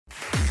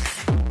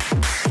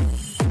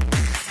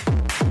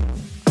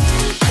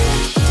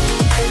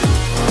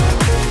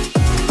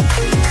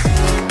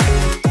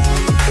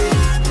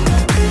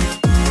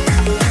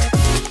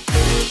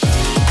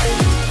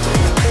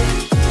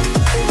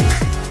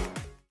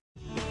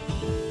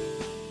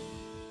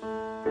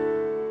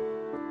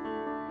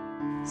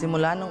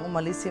Simula nung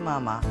umalis si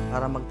Mama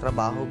para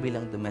magtrabaho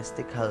bilang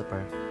domestic helper,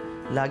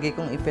 lagi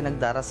kong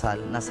ipinagdarasal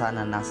na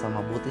sana nasa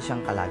mabuti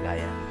siyang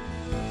kalagayan.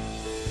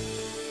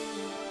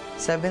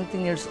 17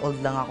 years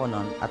old lang ako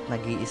noon at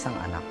nag-iisang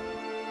anak.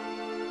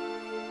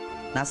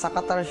 Nasa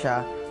Qatar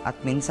siya at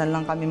minsan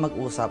lang kami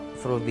mag-usap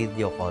through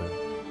video call.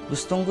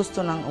 Gustong-gusto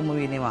nang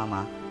umuwi ni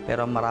Mama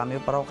pero marami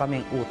pa raw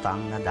kaming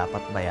utang na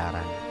dapat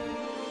bayaran.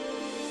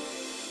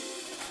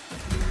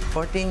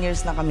 14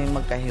 years na kami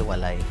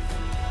magkahiwalay.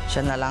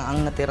 Siya na lang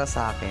ang natira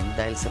sa akin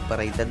dahil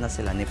separated na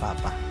sila ni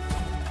Papa.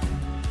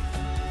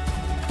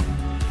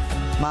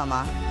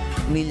 Mama,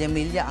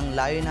 milya-milya ang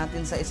layo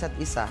natin sa isa't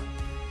isa,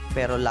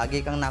 pero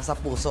lagi kang nasa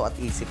puso at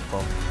isip ko.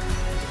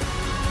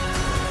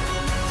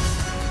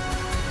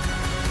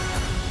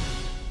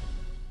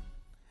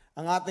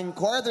 Ang ating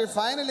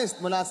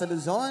quarter-finalist mula sa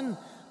Luzon,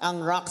 ang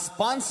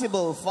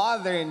responsible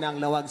father ng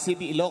Tawag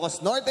City, Ilocos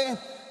Norte,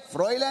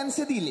 Froilan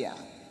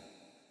Cedilla.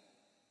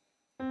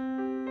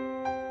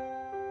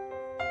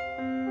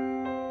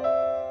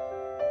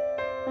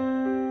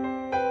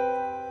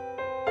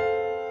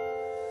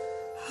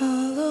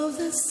 All of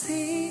the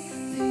sea,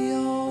 the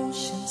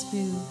ocean's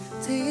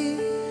beauty,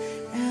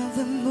 and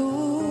the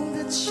moon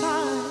that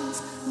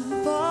shines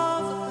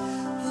above,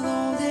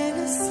 alone in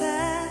the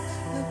sand,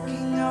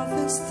 looking at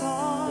the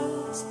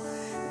stars,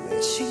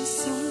 wishing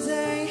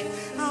someday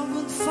I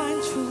would find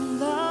true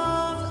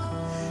love.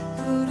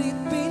 Would it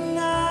be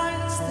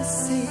nice to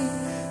see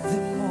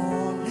the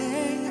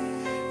morning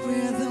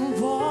where the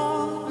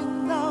one we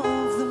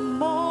love the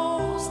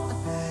most?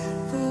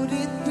 Would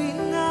it be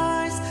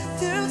nice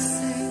to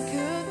say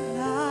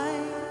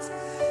goodnight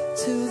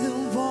to the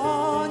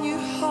one you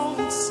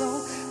hold so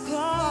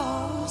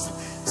close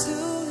to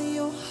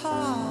your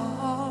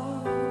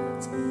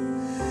heart,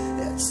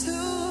 to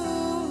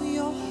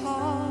your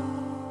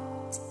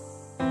heart?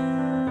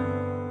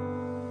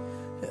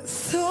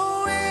 The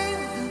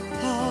wind that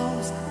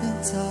blows the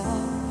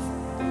dove,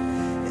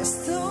 it's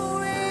the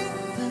wind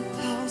that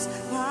blows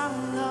my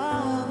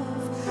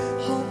love.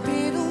 Hope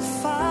it'll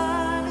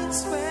find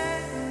its way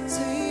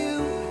to you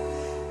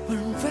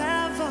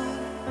wherever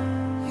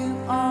you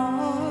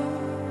are.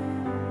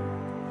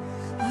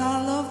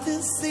 I love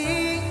to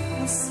see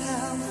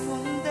myself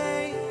one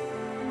day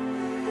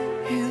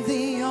in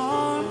the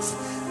arms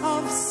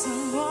of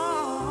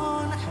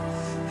someone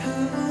who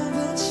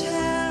will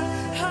share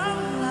her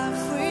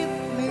life with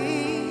me,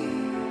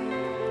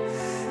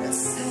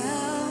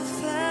 selflessly.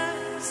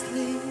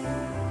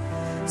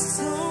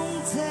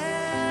 Someday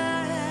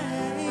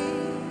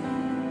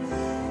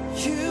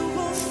you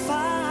will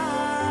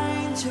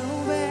find your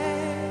way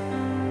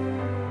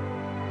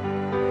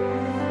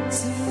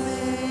to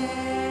me.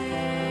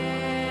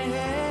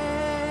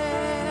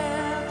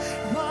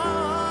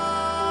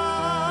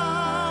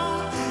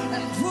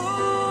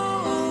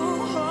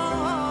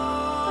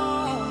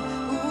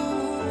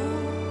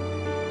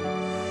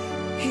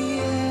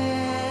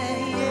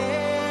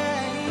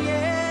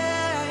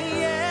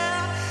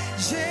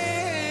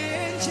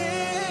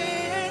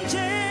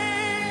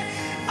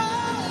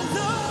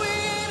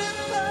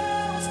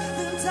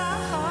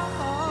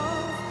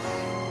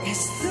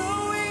 It's the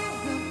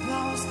wind that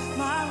blows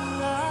my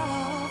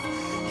love.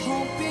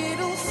 Hope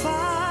it'll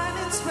find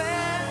its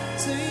way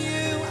to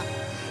you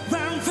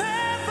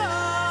wherever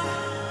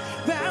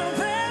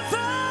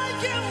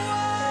you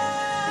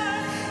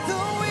are.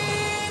 The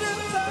wind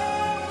that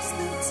blows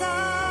the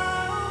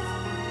town.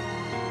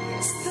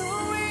 It's the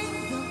wind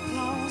that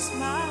blows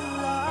my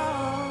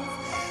love.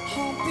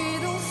 Hope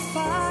it'll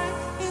find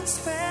its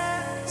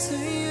way to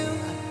you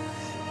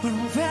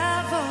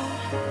wherever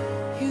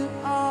you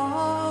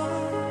are.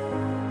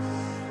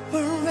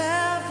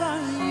 Wherever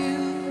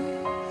you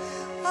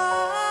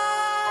are.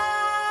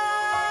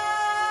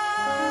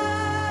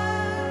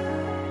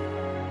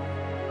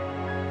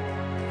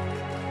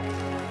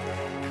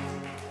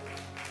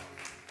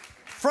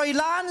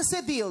 Froilan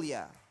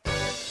Cedilla.